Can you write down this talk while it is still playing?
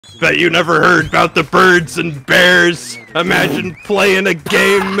Bet you never heard about the birds and bears. Imagine playing a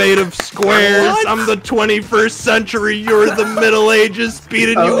game made of squares. What? I'm the 21st century. You're the Middle Ages.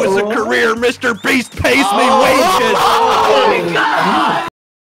 Beating you as a career. Mr. Beast pays me wages. Oh my God.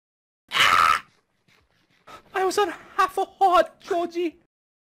 I was on half a heart, Georgie.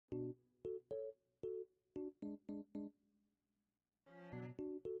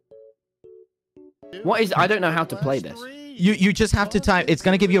 What is? I don't know how to play this. You just have to type. It's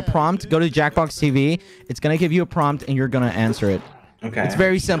gonna give you a prompt. Go to Jackbox TV. It's gonna give you a prompt, and you're gonna answer it. Okay. It's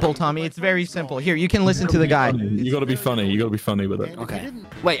very simple, Tommy. It's very simple. Here, you can listen to the guy. You gotta be funny. You gotta be funny with it. Okay.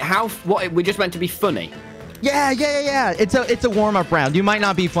 Wait, how? What? We just meant to be funny. Yeah. It's a warm-up round. You might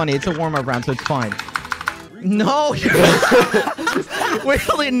not be funny. It's a warm-up round, so it's fine. No. Wait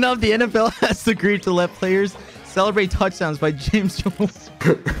till enough. The NFL has agreed to let players celebrate touchdowns by James Jones.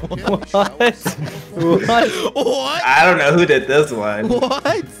 What? I don't know who did this one. What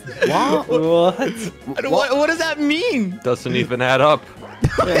does that mean? Doesn't even add up.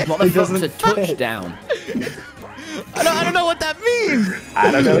 What the fuck's a touchdown? I don't know what that means.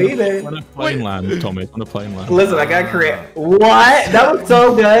 I don't know either. On a plane land, Tommy. On a plane land. Listen, I gotta create. What? That was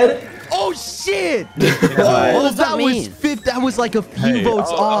so good. Oh shit! What does that mean? That was like a few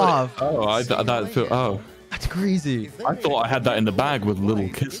votes off. That's crazy. I thought I had that in the bag with little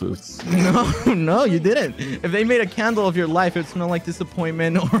kisses. No, you didn't. If they made a candle of your life, it would smell like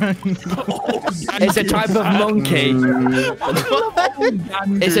disappointment or... It's a type of monkey.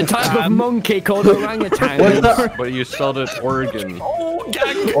 It's a type of monkey called orangutan. But you spelled it Oregon.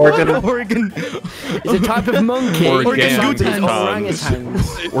 Oregon. It's a type of monkey. Orangutans.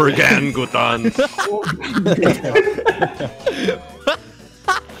 Orangutans.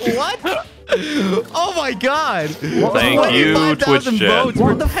 What? Oh my God! Thank you, Twitch chat.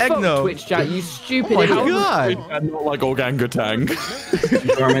 What the fuck, Twitch chat? You stupid! Oh my God! I'm not like orangutan.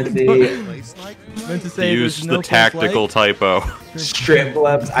 Meant to say use the tactical typo. Strip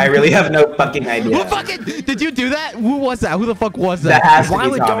clubs. I really have no fucking idea. Who fucking did you do that? Who was that? Who the fuck was that? Why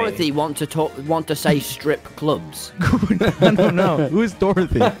would Dorothy want to say strip clubs? I don't know. Who is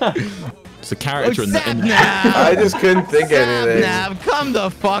Dorothy? It's a character in the. I just couldn't think of anything. Sapnap, come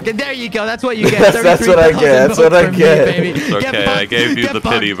the fuck, and there you go. That's what you get. That's what I get. That's what I get. It's okay. I gave you the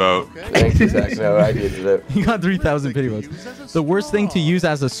pity vote. Thanks, Zach. No, I needed it. You got 3,000 pity votes. The worst thing to use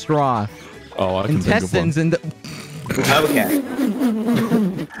as a straw. Oh, I can intestines think of one. Okay.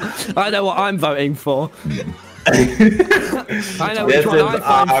 I know what I'm voting for. I know This which one is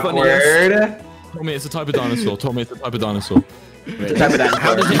I find funniest. Tommy, it's a type of dinosaur. Tommy, it's a type of dinosaur.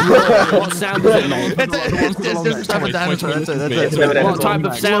 How does it roar? What sound does it make? It's just a type of dinosaur. That's it. What type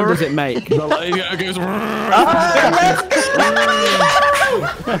of sound does it make?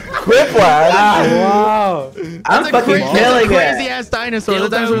 Quiplash. Wow. I'm fucking killing it. Crazy ass dinosaur. The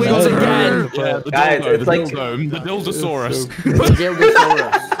dinosaur goes again. Guys, it's like the Dildosaurus.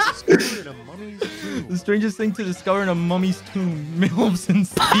 The strangest thing to discover in a mummy's tomb: MILFs and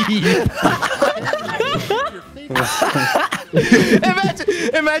Steve.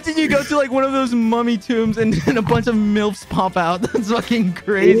 Imagine you go to like one of those mummy tombs and a bunch of MILFs pop out. That's fucking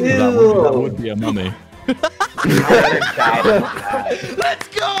crazy. That would be a mummy. Let's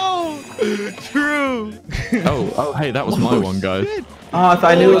go! True. Oh, hey, that was my one, guys. oh, if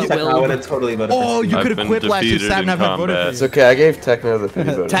I knew it was Techno, I would have totally voted for Oh, you could have quiplashed if Sapnap had voted for you. It's okay. I gave Techno the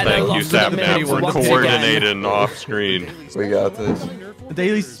pity vote. Thank you, Sapnap, for coordinating off screen. We got this. A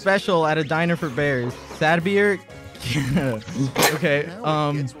daily special at a diner for bears. Sad beer. Okay.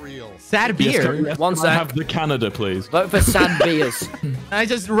 Sad beer. One I sec. have the Canada, please. Vote for sad beers. I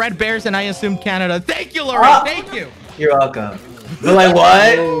just read bears and I assumed Canada. Thank you, Larray. Thank you. You're welcome. But like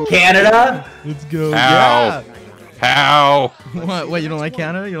what? Canada? Let's go. How? How? What? Wait, you don't like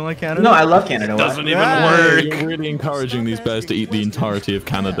Canada? You don't like Canada? No, I love Canada. Doesn't even Yeah. work. You're really encouraging these bears to eat the entirety of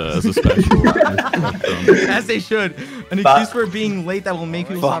Canada as a special. As they should. An excuse for being late that will make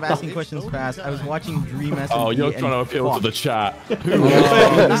people stop asking questions fast. I was watching dreamsmp. Oh, you're trying to appeal to the chat.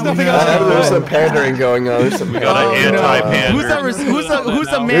 There's nothing else. There's some pandering going on. There's some We got an anti-pander. Who's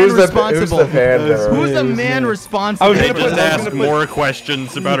the man responsible? Who's the pander? Who's the man responsible? They just ask more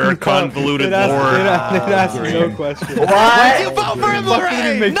questions about our convoluted lore. They'd ask no questions. What? You vote for him,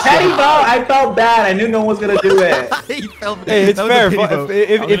 Larray! No! Petty vote. I felt bad. I knew no one was gonna do it. Hey, it's fair.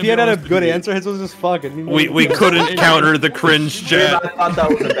 If he had a good answer, his was just fucking. We couldn't counter the cringe I chat. thought that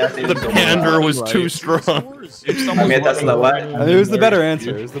was the best. The pander was too strong. I mean, that's the what? It was the better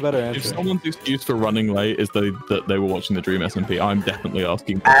answer. It was the better If answer. someone's excuse for running late is that they were watching the dreamsmp, I'm definitely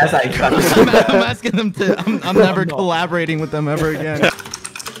asking. As I cut. I'm asking them to. I'm never collaborating with them ever again.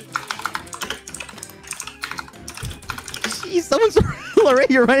 Jeez, someone's Larray,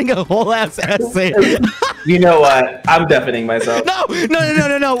 you're writing a whole ass essay. You know what? I'm deafening myself. No.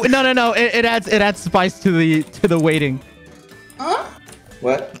 It adds spice to the waiting. Huh?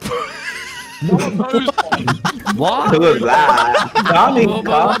 What? What? Who was that? Tommy, calm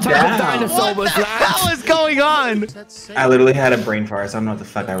What type of down. dinosaur was What the that? hell is going on? I literally had a brain fart, so I don't know what the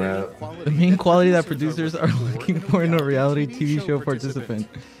fuck I wrote. The main quality that producers are looking for in a reality TV show participant.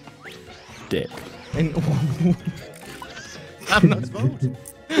 Dick. And I'm not,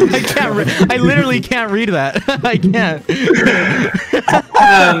 I can't. I literally can't read that. I can't.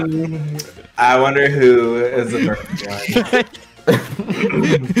 I wonder who is the perfect one.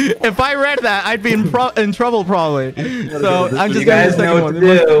 If I read that, I'd be in trouble probably. So I'm just You guys gonna know what to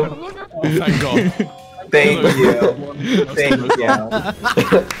do. Oh, thank God. Thank you. Thank you.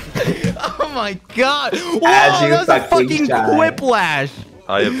 Oh my God! Whoa, As you that was a fucking shy. quiplash.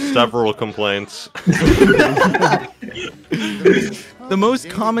 I have several complaints. The most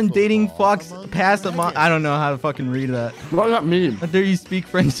common dating fox pass among. I don't know how to fucking read that. What does that mean? How dare you speak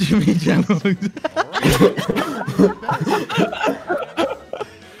French to me, jackbox?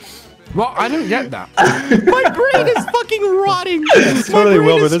 What? I don't get that. My brain is fucking rotting. It's totally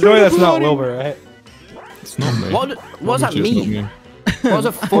Wilbur. There's no way that's not Wilbur, right? It's not me. What does that Obviously it's mean? not What was a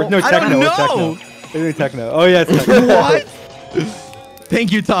Or, fork? no, I don't techno. It's know. techno. They're doing techno. Oh yeah, it's techno. What?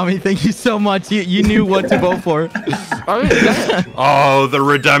 Thank you, Tommy. Thank you so much. You knew what to vote for. I don't get it. Oh, the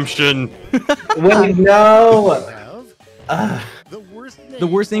redemption. Wait, no. The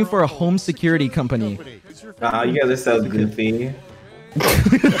worst name for a home security company. Oh, you guys are so goofy.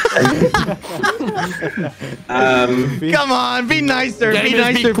 Come on, be nicer. Be Gamers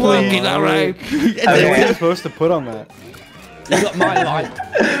nicer, quirky, please. Larray. What are you supposed to put on that? You got my light.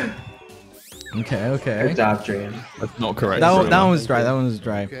 Okay. Good job, Dream. That's not correct. That one was dry. That one was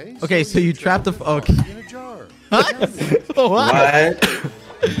dry. Okay, so you trapped the. Okay. What? What?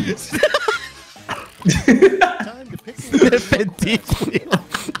 Sniff it deeply.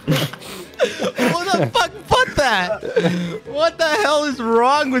 What the fuck? Put that? What the hell is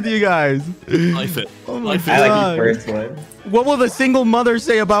wrong with you guys? Knife it. Oh my Knife it. I like God. the first one. What will the single mother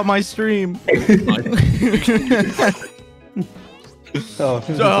say about my stream? Oh,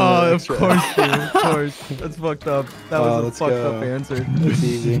 Of course, dude, of course. That's fucked up. That was a let's fucked go. up answer. It's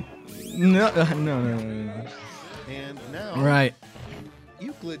easy. No. Right.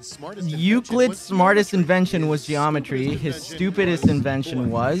 Euclid's smartest invention was geometry. His stupidest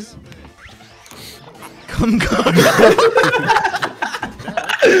invention was. Come.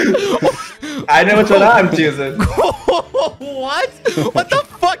 I know which one I'm choosing. What? What the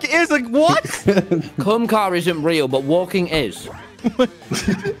fuck is like what? Cum car isn't real, but walking is.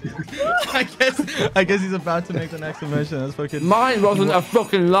 I guess he's about to make the next invention. That's fucking. Mine wasn't a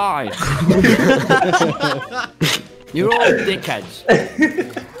fucking lie. You're all dickheads.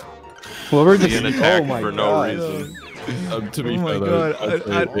 Wilbur Being attacked oh my for God. no reason. To be Oh my fair, though, God,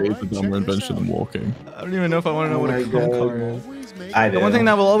 I'd say it is a dumber invention than walking. I don't even know if I want to know what a cum car is. I The do. one thing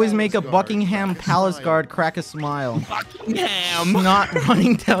that will always make a Buckingham Palace guard crack a smile. Buckingham! Not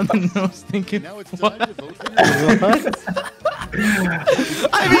running down the nose thinking, what?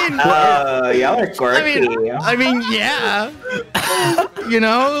 I mean, y'all are quirky. I mean, yeah. You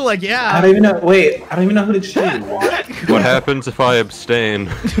know, like, I yeah. don't even know. Wait, I don't even know who to choose. What happens if I abstain?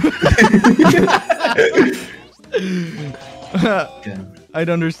 I'd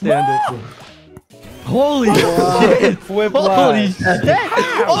understand it. Holy shit! Holy shit!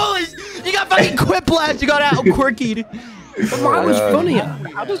 Holy! You got fucking quiplash! You got out quirkied. But mine was funnier.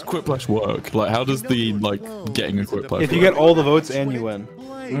 How does quiplash work? Like, how does the getting a quiplash? If you get all the votes and you win.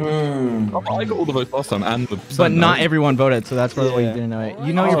 I got all the votes last time, and the But not everyone voted, so that's probably why you Yeah. didn't know it.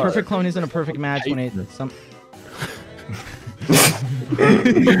 You know your perfect clone isn't a perfect match when it some.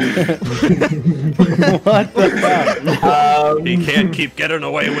 What the fuck? He can't keep getting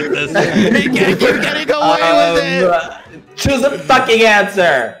away with this. He can't keep getting away with it. Choose a fucking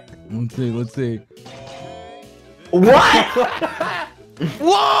answer. Let's see. What?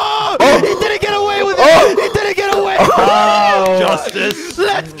 Whoa! He didn't get away with it! He didn't get away with Oh, Justice.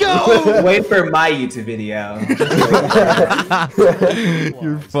 Let's go! wait for my YouTube video.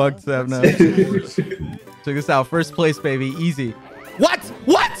 You're fucked, sapnap. Check this out. First place, baby. Easy. What?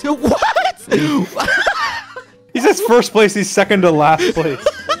 What? What? He says first place, he's second to last place.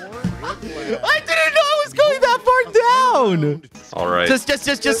 I didn't know I was going that far down. All right. Just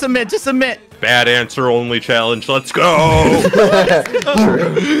submit. Just submit. Bad answer only challenge. Let's go.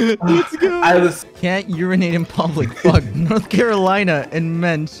 Let's go. I was. Can't urinate in public. Fuck. North Carolina and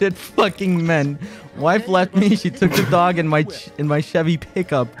men. Shit fucking men. Wife left me. She took the dog in my Chevy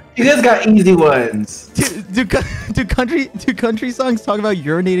pickup. You guys got easy ones. Do country songs talk about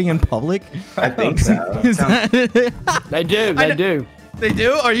urinating in public? I think so. Is that They do. They do. They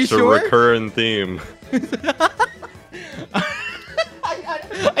do? Are you It's sure? a recurring theme.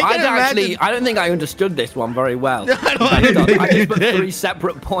 I don't think I understood this one very well. I don't think I you just put did. 3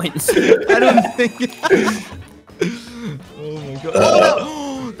 separate points. I don't think. Oh my god. Oh,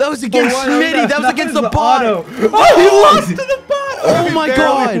 no. That was against Smitty. That was against the bot. Oh, he lost to the bot. Oh my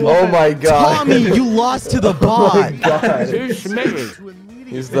god. Oh my god. Tommy, you lost to the bot. Who's Smitty?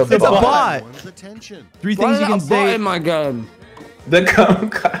 He's the It's a bot. Attention. 3 things you can say. in my game. The cum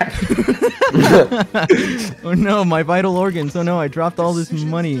card. Oh no, my vital organs. Oh no, I dropped all this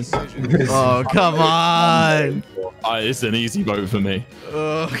money. Oh, come on. It's an easy vote for me.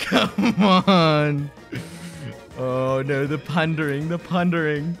 Oh, come on. Oh no, the pondering, the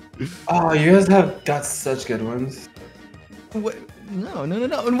pondering. Oh, you guys have got such good ones. What? No.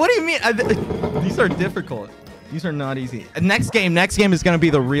 And what do you mean? These are difficult. These are not easy. Next game is gonna be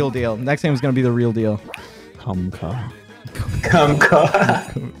the real deal. Next game is gonna be the real deal. Cum car. Cum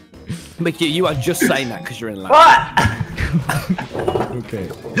card. Mickey, you are just saying that because you're in line. What? Okay.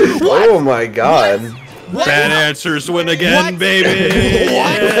 Oh my god. Bad answers win again, baby.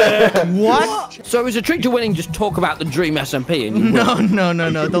 What? So as a trick to winning, just talk about the Dream SMP and you win. No.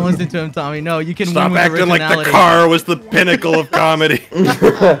 Don't listen to him, Tommy. No, you can Stop win with acting like the originality. car was the pinnacle of comedy.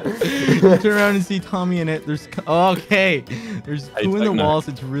 Turn around and see Tommyinnit. There's okay. There's Hey, two in the Techno. walls.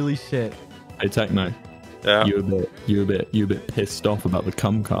 It's really shit. Hey Techno, Yeah. you a bit pissed off about the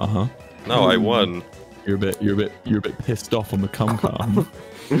cum car, huh? No, I won. You're a bit pissed off on the cum car.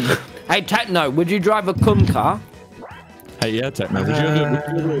 Hey Techno, would you drive a cum car? Hey, yeah, Techno,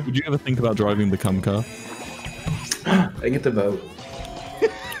 would you ever think about driving the cum car? I get the vote.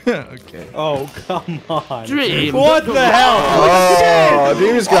 Okay. Oh, come on. Dream. What the hell? Oh,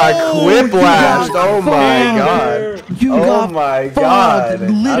 Dream's got whiplashed. Oh my god. You Oh got my fucked, god.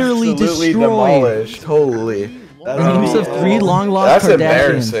 literally Absolutely destroyed. demolished. Holy. Names of 3 long lost That's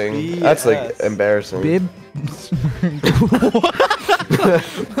Kardashians. embarrassing. That's like embarrassing. Bib.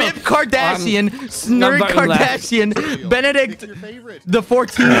 Bib Kardashian, Snurd voting left. Kardashian, Benedict the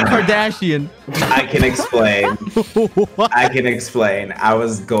 14th Kardashian. I can explain. I can explain. I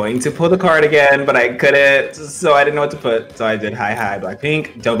was going to pull the card again, but I couldn't, so I didn't know what to put. So I did hi,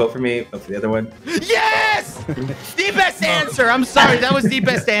 Blackpink. Don't vote for me. Vote for the other one. Yes! The best answer. I'm sorry, that was the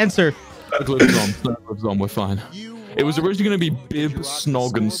best answer. Gloves on, we're fine. It was originally going to be Bib,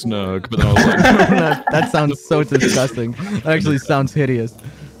 Snog, and Snurg, but then I was like, That sounds so disgusting. That actually sounds hideous.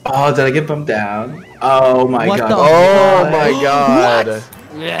 Oh, did I get bumped down? Oh my What god. the- Oh my god.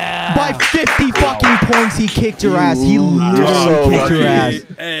 Yeah. By 50 fucking points, he kicked your ass. He literally so kicked your ass.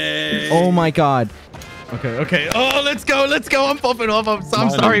 Hey. Oh my god. Okay. Oh, let's go. I'm pumping off. I'm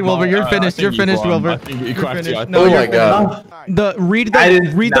sorry, Wilbur. You're finished. You're finished, Wilbur. I think you cracked it. No, Oh you're my god. Read I the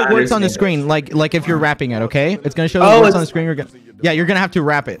did read the not words on the understand screen, like if you're rapping it. Okay, it's gonna show the Oh, words on it's- the screen. You're gonna have to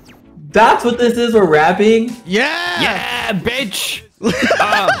rap it. That's what this is. We're rapping. Yeah. Yeah, bitch.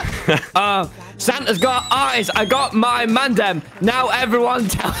 Santa's got eyes. I got my mandem. Now everyone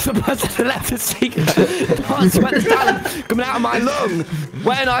tells the person to the left of secret. Don't sweat the talent coming out of my lung.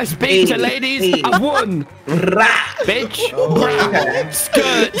 When I speak to ladies, I've won. Bitch.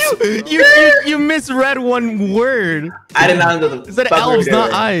 Skirts. You misread one word. I did not know the It said fuck we were elves, not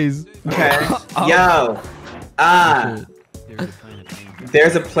doing. eyes. Okay. Yo.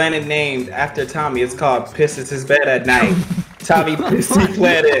 There's a planet named after Tommy. It's called Pisses His Bed at Night. Tommy Pissy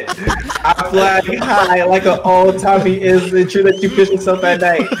Planet. I fly high like an old Tommy. Is it true that you piss yourself at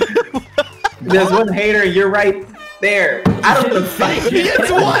night? There's one hater. You're right there. I don't know the fuck.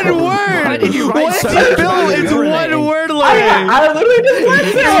 It's one word. Why did you write What so did you much do? about It's urinating? one word, Larry. I literally just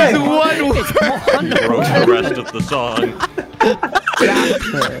It's went one word. Wrote the rest of the song.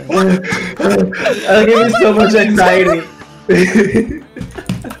 That gave me so much anxiety.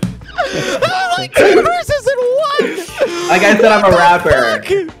 Like 2 verses in 1. Like I said, I'm a rapper.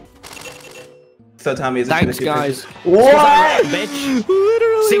 So Tommy is. Thanks, guys. What? Bitch.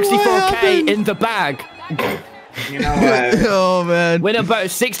 Literally, 64k in the bag. You know what? Oh man. Win about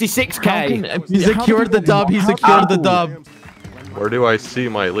 66k. He secured the dub. He secured the dub. Where do I see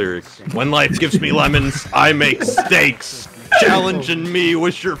my lyrics? When life gives me lemons, I make steaks. Challenging me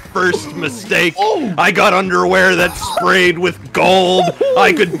was your first mistake. I got underwear that's sprayed with gold.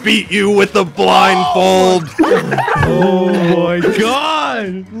 I could beat you with a blindfold. Oh my god.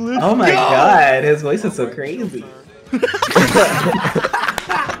 god! Oh my god, his voice is so crazy.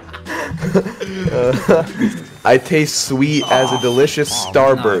 I taste sweet as a delicious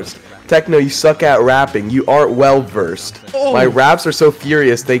starburst. Techno, you suck at rapping. You aren't well versed. My raps are so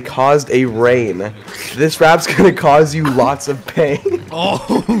furious they caused a rain. This rap's gonna cause you lots of pain.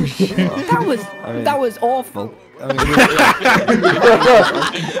 Oh shit! That was awful.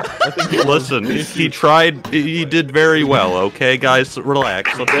 Listen, he tried. He did very well. Okay, guys,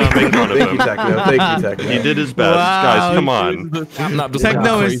 relax. Let's not make fun of Thank him. you, Techno. Thank you, Techno. He did his best, Wow. guys. Come on.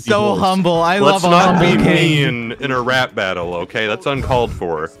 Techno is so humble. I Let's love a not humble be king. mean in a rap battle. Okay, that's uncalled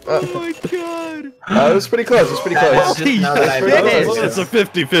for. Oh my god! It was pretty close. It was pretty close. Just now that I It's a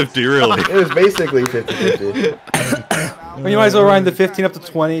 50-50, really. It was basically 50-50. Well, you might as well run the 15 up to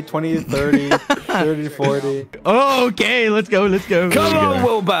 20, 20 to 30, 30 to 40. Okay, let's go. Come on,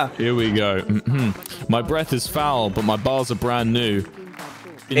 Wilbur. Here we go. My breath is foul, but my bars are brand new.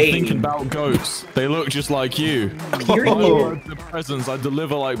 Been Hey. thinking about goats. They look just like you. The presents I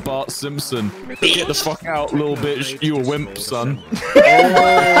deliver like Bart Simpson. Get the fuck out, little bitch. You a wimp, son. What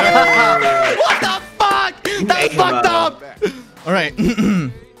the fuck? That's fucked up. All right,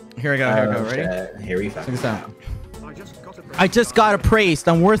 here I go. Ready? Here we go. Check this out. I just got appraised.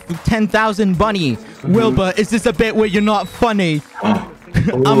 I'm worth 10,000 bunny. Wilbur, is this a bit where you're not funny?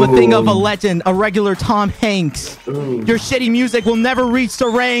 I'm a thing of a legend, a regular Tom Hanks. Your shitty music will never reach the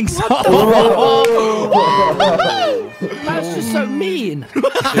ranks. That's just so mean.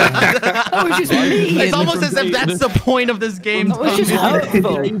 That was just mean. It's almost as if that's the point of this game. That was just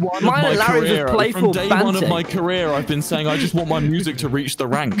hurtful. Mine and Larry's was playful From day one of banter. my career, I've been saying I just want my music to reach the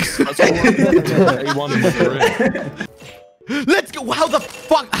ranks. That's all I've been from day one of my career. Let's go. How the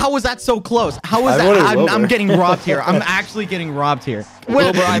fuck? How was that so close? How was I that? wanted I'm Wilbur. getting robbed here. I'm actually getting robbed here.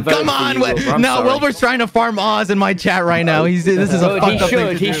 Wilbur, I voted come for on. you, Wilbur. I'm No, sorry. Wilbur's trying to farm Oz in my chat right now. This is a Good, fucked up thing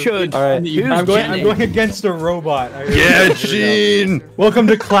to he do. should. All right, Who's I'm Jenny? going against a robot. Yeah, Gene. Welcome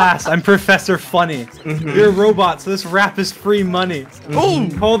to class. I'm Professor Funny. You're a robot, so this rap is free money.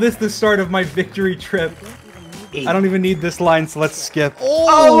 Call this the start of my victory trip. I don't even need this line, so let's skip.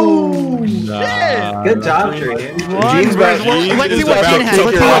 Oh, shit. Good job, Dream. Gene's about, Let's see is what about Gene has. to Let's see kick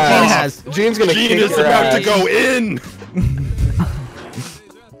what your Gene ass. has. Gene's gonna Gene kick is your about ass. to go in.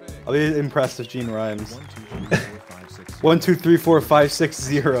 I'll be impressed if Gene rhymes. 1, 2, 3, 4, 5, 6,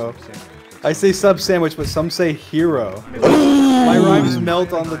 0. I say sub sandwich, but some say hero. My rhymes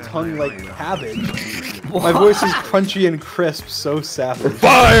melt on the tongue like cabbage. My voice is crunchy and crisp, so savage.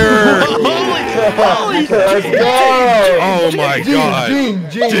 Fire! Holy Let's go! Oh my god.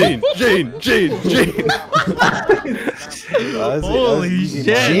 Gene. Holy shit.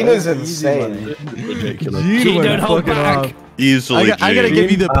 Gene is insane. Ridiculous. Gene, don't hold back. Easily, I gotta Gene.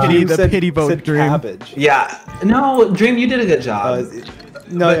 give you the Gene pity vote, said Dream. cabbage. Yeah. No, Dream, you did a good job.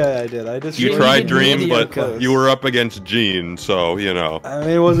 No, yeah, I did. I just You really tried didn't Dream, really but close. you were up against Gene, so, you know. I mean,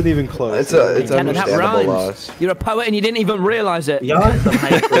 it wasn't even close. It's That understandable rhymes. loss. You're a poet and you didn't even realize it. Y'all are some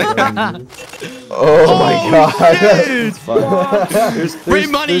high school. Oh my god. Shit. There's- Free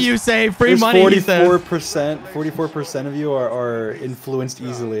money, there's- you say. Free There's money, you say. 44% of you are influenced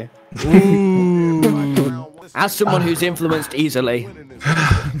easily. As someone who's influenced easily,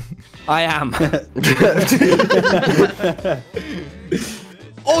 I am.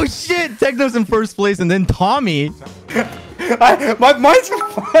 Oh shit! Techno's in first place, and then Tommy. Mine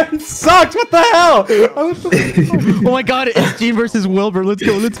sucked. What the hell? Oh my god! It's Gene versus Wilbur. Let's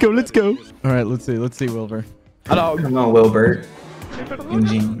go! All right, let's see Wilbur. Hello. Come on, Wilbur. And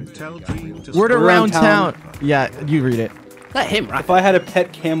Gene. Word around town. Yeah, you read it. Let him rap. If I had a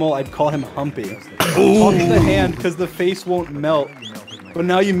pet camel, I'd call him Humpy. Talk to the hand, because the face won't melt. But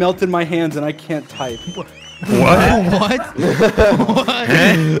now you melted my hands, and I can't type. What? What?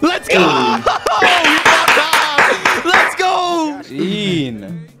 Let's go! Let's go!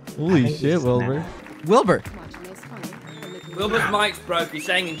 Gene. Holy shit, Wilbur. Wilbur. Wilbur's mic's broke. He's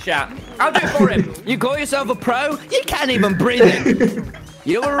saying in chat. I'll do it for him. You call yourself a pro? You can't even breathe it.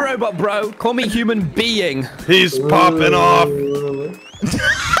 You're a robot, bro. Call me human being. He's popping off.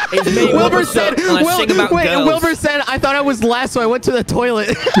 It's me, Wilbur said, and I sing about girls. Wilbur said, I thought I was last, so I went to the toilet.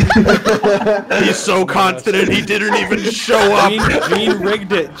 He's so confident he didn't even show up. Gene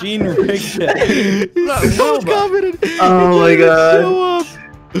rigged it. Gene rigged it. So confident. Oh my god. Show up.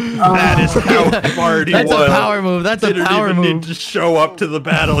 That is how hard he That's was. a power move. That's a Didn't power even move. need to show up to the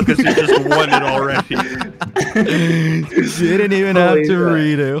battle because he just won it already. Didn't even have Holy to crap.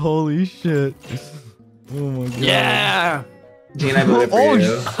 read it. Holy shit. Oh my god. Yeah. Gene, I voted for Oh,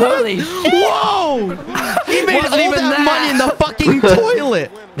 you. Holy shit. Whoa! He made Wasn't all even that that. money in the fucking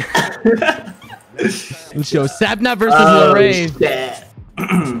toilet. Let's go. Sapnap versus Oh, larray. shit.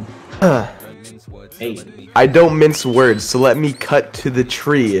 I don't mince words, so let me cut to the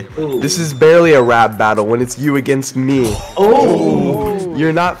tree. Ooh. This is barely a rap battle when it's you against me. Oh.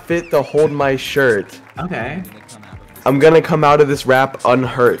 You're not fit to hold my shirt. Okay. I'm gonna come out of this rap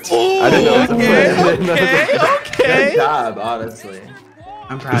unhurt. I don't know. Okay. Good job, honestly.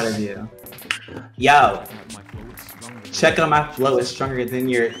 I'm proud of you. Yo. Check on my flow is stronger than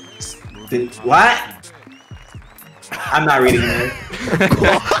your... what? I'm not reading this.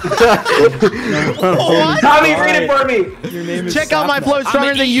 Tommy, read it for me. Your name is Check out my Sapnap. flow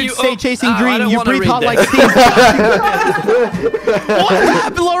stronger than you say chasing I green. don't You wanna breathe read hot this. like steam. What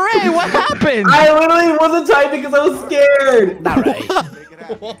happened, Lorraine? What happened? I literally wasn't typing because I was scared. Not right.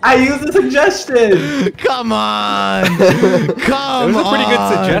 I used a suggestion. Come on. It Come was a pretty good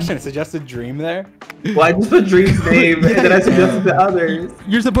on. suggestion. It suggested dream there. Well, I just put Dream's name and then I suggested the others.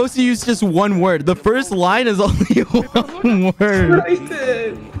 You're supposed to use just one word. The first line is only one word. I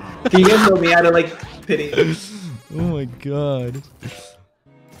did. Can you guys tell me how to like pity? Oh my god.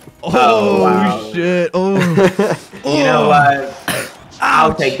 Oh, wow. Shit. Oh. You know what?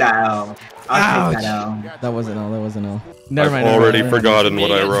 I'll take that L. I'll take that L. That wasn't all. That wasn't all. Never mind. I've never already mind, never mind. forgotten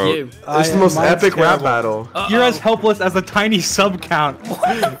what I wrote. It's the most mine's epic rap terrible. battle. You're as helpless as a tiny sub count.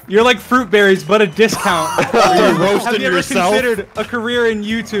 You're like fruit berries, but a discount. You're Have roasting you ever yourself. considered a career in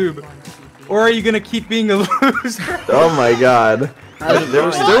YouTube? Or are you gonna keep being a loser? Oh my god. There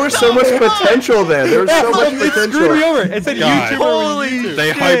was so much potential there. There was so much It screwed me potential. over. It said God. YouTuber. Holy YouTube.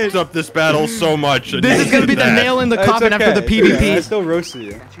 They hyped up this battle so much. And This you is gonna did be the that. nail in the It's coffin okay, after the it's okay. I PvP. still roasted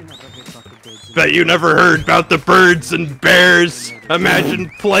you. Bet you never heard about the birds and bears. Imagine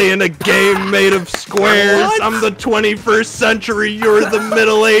playing a game made of squares. I'm the 21st century. You're the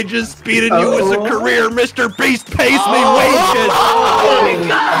Middle Ages. Beating you as a career. mrbeast pays me wages. Oh my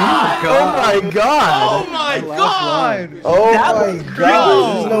god. Oh my god! Oh my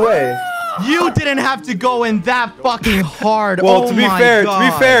god. There's no way. You didn't have to go in that fucking hard. Well, oh to be my fair,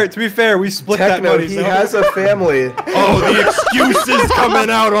 god. to be fair, we split that Techno, money. he So. has a family. Oh, the excuses coming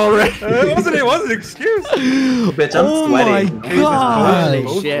out already. It wasn't an excuse. Bitch, I'm Oh my sweating. god!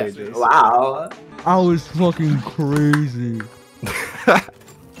 Holy shit. Wow. I was fucking crazy.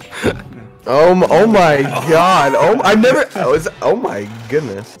 Oh my god. Oh my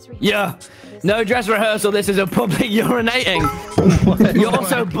goodness. Yeah. No dress rehearsal, this is a public urinating. You're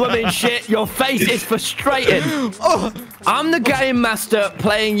also blooming shit, your face is frustrating. I'm the game master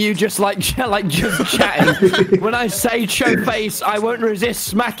playing you just just chatting. When I say show face, I won't resist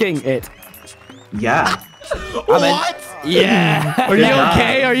smacking it. Yeah. What? Yeah. Are you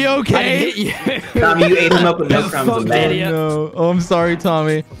okay? Are you I okay? hit you. Tommy, you ate him up with no crumbs Fuck of man. idiot. No. Oh, I'm sorry,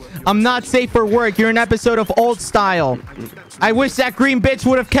 Tommy. I'm not safe for work. You're an episode of Old Style. I wish that green bitch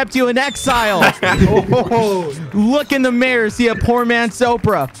would have kept you in exile. Look in the mirror, see a poor man's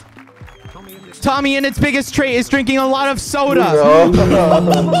Oprah. Tommyinnit's biggest trait is drinking a lot of soda. I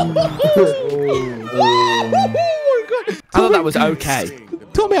thought that was okay.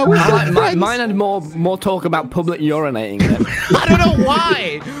 Tommy, I wish Mine had more talk about public urinating in it. I don't know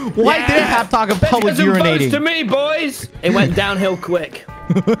why. Why did it have talk of public Some votes to urinating? me, boys. It went downhill quick.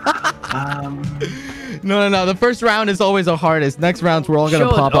 No. The first round is always the hardest. Next rounds, we're all gonna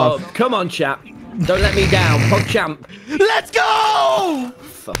Shut pop up. up. Come on, chap. Don't let me down. Pog champ. Let's go!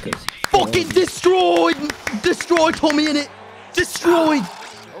 Fuck it. Fucking destroyed! Destroyed, Tommyinnit! Destroyed!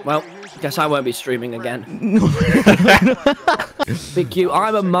 Well, guess I won't be streaming again. Big Q,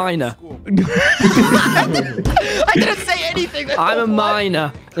 I'm a minor. I didn't say anything. I'm a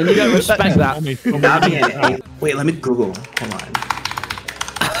minor, and you don't respect that. Tommy and A. Wait, let me Google. Hold on.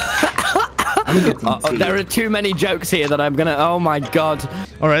 There are too many jokes here that I'm gonna. Oh my god.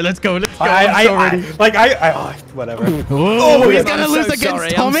 All right, let's go. Let's go. I'm so ready. Whatever. Oh, he's I'm gonna so lose against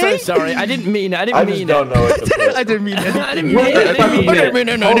sorry. Tommy. I'm so sorry. I didn't mean it. I I didn't just mean don't it. know what to put. I didn't mean it. I didn't mean it. I didn't mean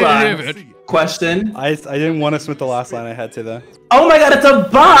it. Hold on. Question. I didn't want to submit the last line I had to though. Oh my god, it's a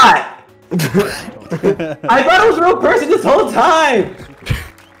bot! I thought it was a real person this whole time!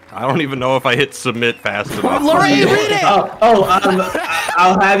 I don't even know if I hit submit fast enough. Lorraine, read it.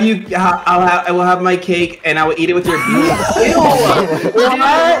 I'll have you. I will have my cake and I will eat it with your beef.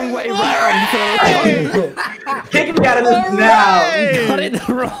 Wrong way round. Kick me out of this now. You got it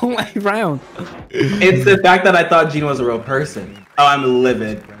the wrong way round. It's the fact that I thought Gene was a real person. Oh, I'm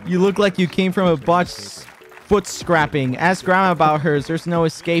livid. You look like you came from a botched foot scrapping. Ask grandma about hers. There's no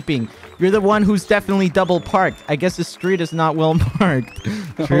escaping. You're the one who's definitely double parked. I guess the street is not well marked.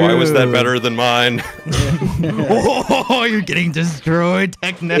 Why was that better than mine? Oh, you're getting destroyed,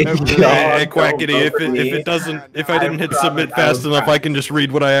 Techno. Hey, quackity, if I didn't hit submit fast enough, I can just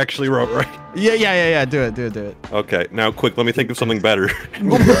read what I actually wrote, right? Yeah. Do it. Okay, now quick, let me think of something better.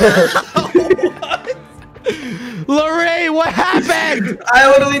 Larray, what happened? I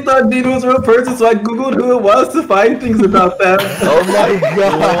literally thought Dean was a real person, so I googled who it was to find things about them. Oh my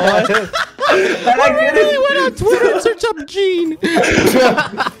god. I really went on Twitter and searched up Gene.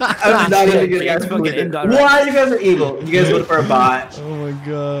 I'm not even gonna guys fucking indirect. Why you guys are evil? You guys voted for a bot. Oh my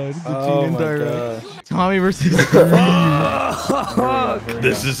god. Oh my god. Tommy versus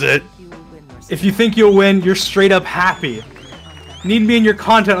This is it. If you think you'll win, you're straight up happy. Need me in your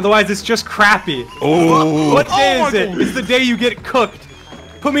content, otherwise it's just crappy. Oh. What day is it? It's the day you get cooked.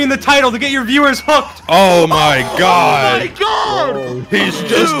 Put me in the title to get your viewers hooked. Oh my god. Oh my god! He's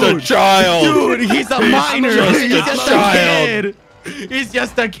just a child. Dude, he's a minor. He's just a kid. He's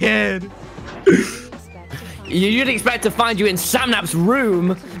just a kid. You'd expect to find you in Sapnap's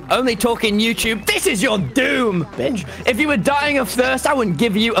room, only talking YouTube. This is your doom, bitch. If you were dying of thirst, I wouldn't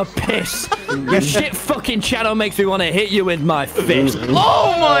give you a piss. Your shit fucking channel makes me want to hit you with my fist.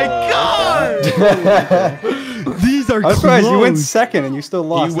 Oh my god! These are I'm surprised you went close. second and you still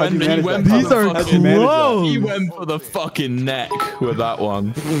lost. How'd you manage that? These are How'd you manage that? close. He went for the fucking neck with that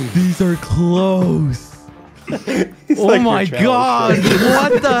one. These are close. He's Oh like my your challenge god! coach.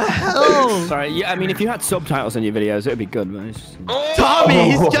 What the hell? Sorry, yeah, I mean, if you had subtitles in your videos, it would be good, man. It's just...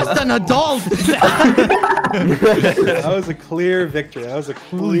 Tommy, he's just an adult. That was a clear victory. That was a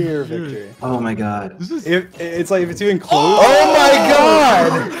clear victory. Oh my god. It's like if it's even close. Oh my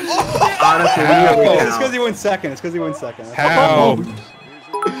god! Honestly, It's because he went second. It's because he went second. How?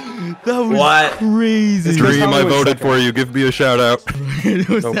 That was What? crazy. Dream, I went voted second. for you. Give me a shout out. It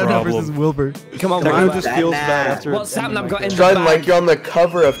was No Sapnap problem. versus Wilbur. Come on, Techno man. just feels bad after. What Sapnap got in the Done bag? like you're on the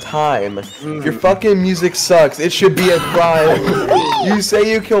cover of Time. Your fucking music sucks. It should be a crime. You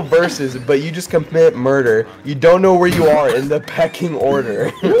say you kill verses, but you just commit murder. You don't know where you are in the pecking order.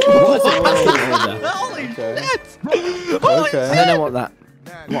 Holy shit! Holy Okay. I don't know what that...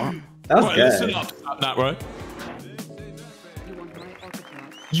 What? That was Right, listen good. up, Sapnap, right?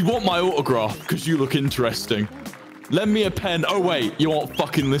 You want my autograph because you look interesting. Lend me a pen. Oh wait, you aren't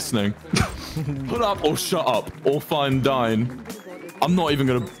fucking listening. Put up or shut up or fine dine. I'm not even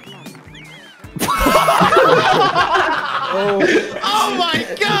gonna. Oh my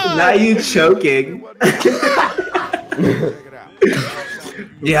god! Now you choking.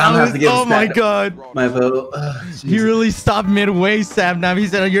 Yeah, I'm gonna have to give Oh my Sapnap god! my vote. He really stopped midway, Sapnap. He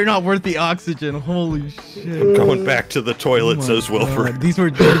said, "You're not worth the oxygen." Holy shit! Going back to the toilet, Oh my says Wilbur. God, these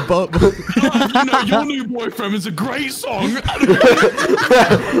were both. You know, your new boyfriend is a great song.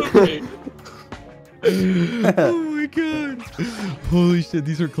 Oh my god! Holy shit!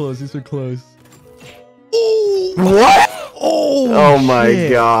 These were close. These were close. What? Oh my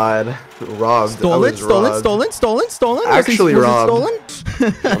shit. god. Robbed. Stolen! Stolen! Actually Was it robbed. stolen?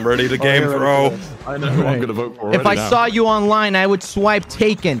 I'm ready to game throw. I know who I'm gonna vote for. If I now. saw you online, I would swipe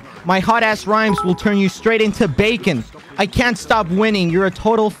taken. My hot ass rhymes will turn you straight into bacon. I can't stop winning. You're a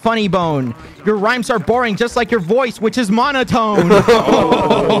total funny bone. Your rhymes are boring, just like your voice, which is monotone.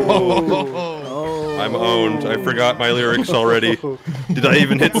 I'm owned. I forgot my lyrics already. Did I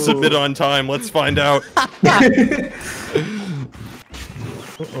even hit submit on time? Let's find out.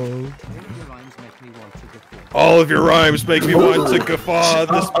 All of your rhymes make me want to guffaw.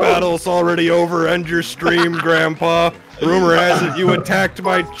 This battle's already over. End your stream, Grandpa. Rumor has it you attacked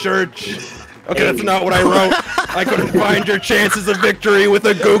my church. Okay, that's not what I wrote. I couldn't find your chances of victory with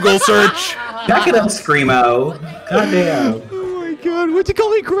a Google search. Back it up, Screamo. Goddamn. Oh my god, what'd you call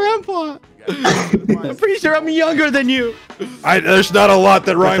me Grandpa? I'm pretty sure I'm younger than you. There's not a lot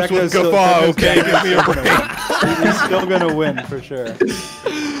that rhymes with guffaw, okay? Give me a break. He's still gonna win for sure.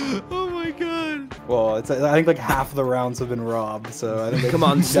 Oh my god. Well, I think like half of the rounds have been robbed, so I think Come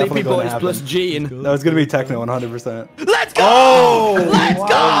on, it's Sleepy definitely gonna Boys happen. plus Gene. No, it's gonna be Techno 100%. Let's go! Oh! Let's go! Oh my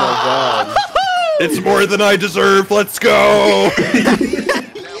god. It's more than I deserve. Let's go.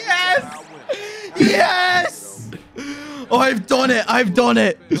 Yes! Yes! Oh, I've done it. I've done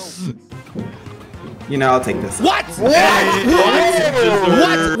it. You know, I'll take this. What? What?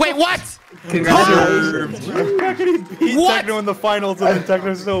 Wait, what? Congratulations. Beat What? Techno in the finals and then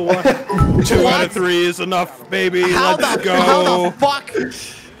Techno still won. 2 out of 3 is enough, baby. How Let's the go. fuck?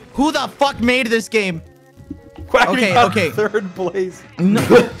 Who the fuck made this game? Quackity Okay, got okay. third place. No.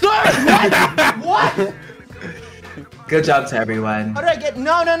 What? Good job to everyone. How did I get?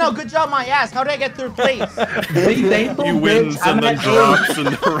 No. Good job, my ass. How did I get third place? He wins and then drops in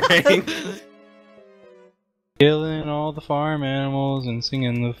the rain. Killing all the farm animals and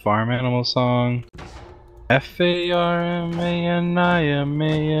singing the farm animal song.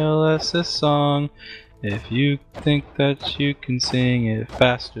 FARMANIMALS song. If you think that you can sing it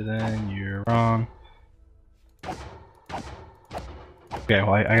faster, then you're wrong. Okay,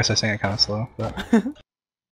 well I guess I sang it kind of slow, but.